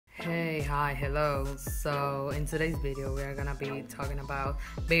Hi, hello. So in today's video we are gonna be talking about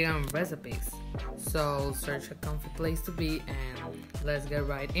vegan recipes. So search a comfy place to be and let's get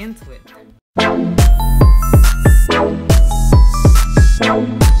right into it.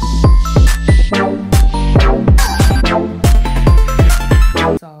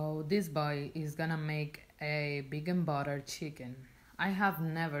 So this boy is gonna make a vegan butter chicken. I have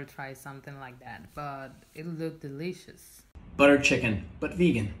never tried something like that, but it looked delicious. Butter chicken, but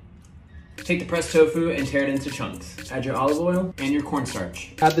vegan. Take the pressed tofu and tear it into chunks. Add your olive oil and your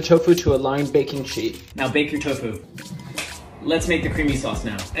cornstarch. Add the tofu to a lined baking sheet. Now bake your tofu. Let's make the creamy sauce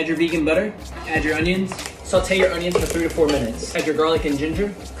now. Add your vegan butter, add your onions. Saute your onions for 3 to 4 minutes. Add your garlic and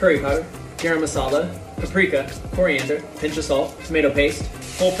ginger, curry powder, garam masala, paprika, coriander, pinch of salt, tomato paste,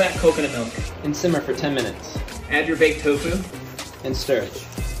 whole fat coconut milk. And simmer for 10 minutes. Add your baked tofu. And stir.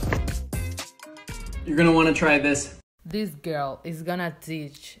 You're gonna wanna try this. This girl is gonna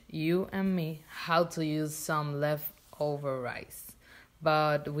teach you and me how to use some leftover rice,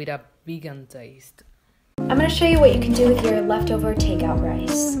 but with a vegan taste. I'm going to show you what you can do with your leftover takeout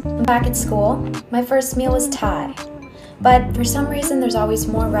rice. Back at school, my first meal was Thai, but for some reason there's always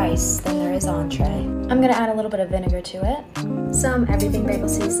more rice than there is entree. I'm going to add a little bit of vinegar to it, some everything bagel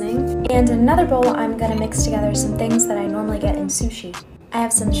seasoning, and in another bowl I'm going to mix together some things that I normally get in sushi. I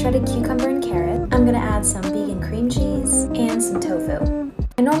have some shredded cucumber and carrot. I'm going to add some vegan cream cheese and some tofu.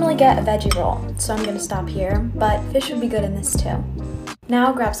 I normally get a veggie roll, so I'm going to stop here, but fish would be good in this too.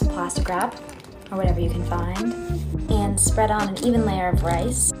 Now grab some plastic wrap, or whatever you can find, and spread on an even layer of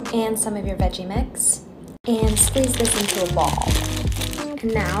rice and some of your veggie mix, and squeeze this into a ball.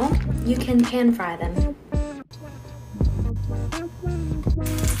 And now you can pan fry them.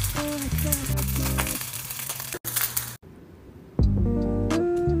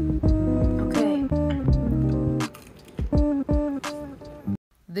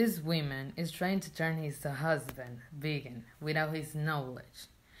 This woman is trying to turn his husband vegan without his knowledge,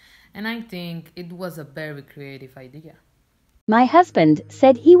 and I think it was a very creative idea. My husband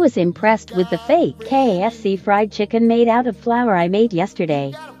said he was impressed with the fake KFC fried chicken made out of flour I made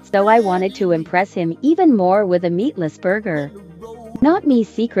yesterday, so I wanted to impress him even more with a meatless burger. Not me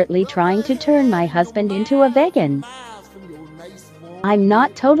secretly trying to turn my husband into a vegan. I'm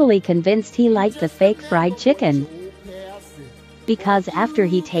not totally convinced he liked the fake fried chicken. Because after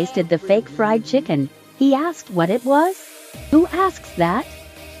he tasted the fake fried chicken, he asked what it was? Who asks that?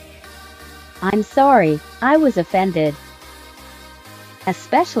 I'm sorry, I was offended.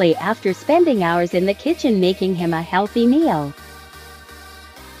 Especially after spending hours in the kitchen making him a healthy meal.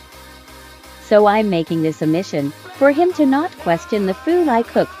 So I'm making this a mission, for him to not question the food I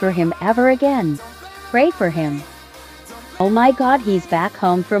cook for him ever again. Pray for him. Oh my God, he's back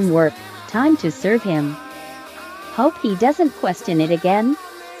home from work, time to serve him. Hope he doesn't question it again.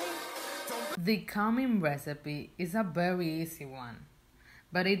 The coming recipe is a very easy one,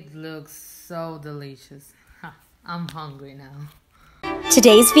 but it looks so delicious. I'm hungry now.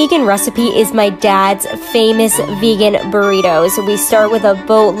 Today's vegan recipe is my dad's famous vegan burritos. We start with a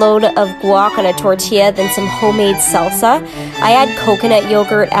boatload of guac on a tortilla, then some homemade salsa. I add coconut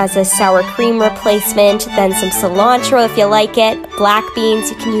yogurt as a sour cream replacement, then some cilantro if you like it, black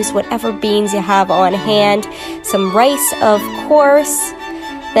beans, you can use whatever beans you have on hand, some rice of course.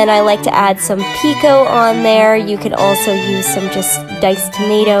 Then I like to add some pico on there. You can also use some just diced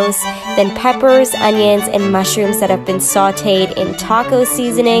tomatoes. Then peppers, onions, and mushrooms that have been sauteed in taco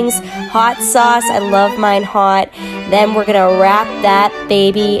seasonings. Hot sauce, I love mine hot. Then we're gonna wrap that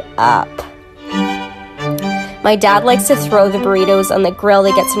baby up. My dad likes to throw the burritos on the grill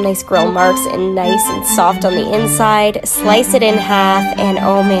to get some nice grill marks and nice and soft on the inside. Slice it in half, and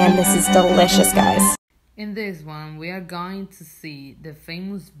oh man, this is delicious, guys. In this one, we are going to see the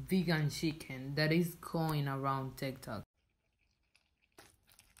famous vegan chicken that is going around TikTok.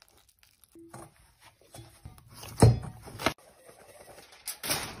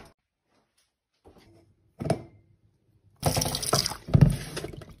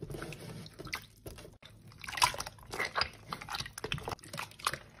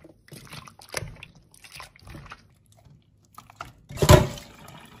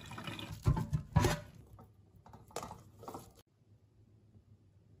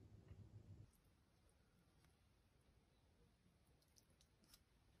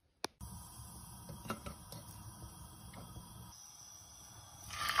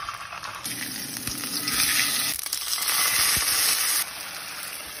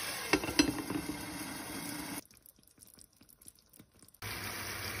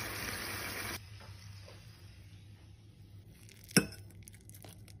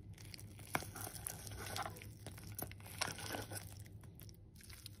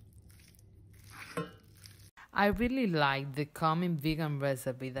 I really liked the common vegan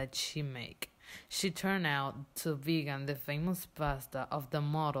recipe that she made. She turned out to vegan the famous pasta of the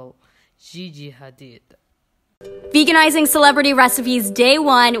model Gigi Hadid. Veganizing celebrity recipes day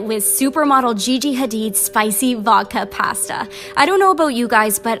 1 with supermodel Gigi Hadid's spicy vodka pasta. I don't know about you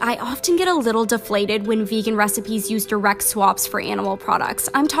guys, but I often get a little deflated when vegan recipes use direct swaps for animal products.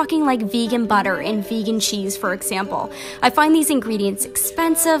 I'm talking like vegan butter and vegan cheese, for example. I find these ingredients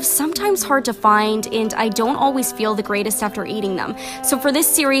expensive, sometimes hard to find, and I don't always feel the greatest after eating them. So for this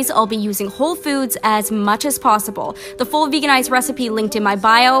series, I'll be using whole foods as much as possible. The full veganized recipe linked in my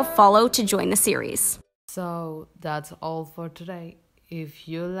bio. Follow to join the series. So that's all for today. If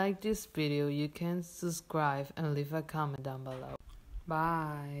you like this video, you can subscribe and leave a comment down below.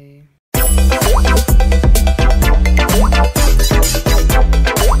 Bye.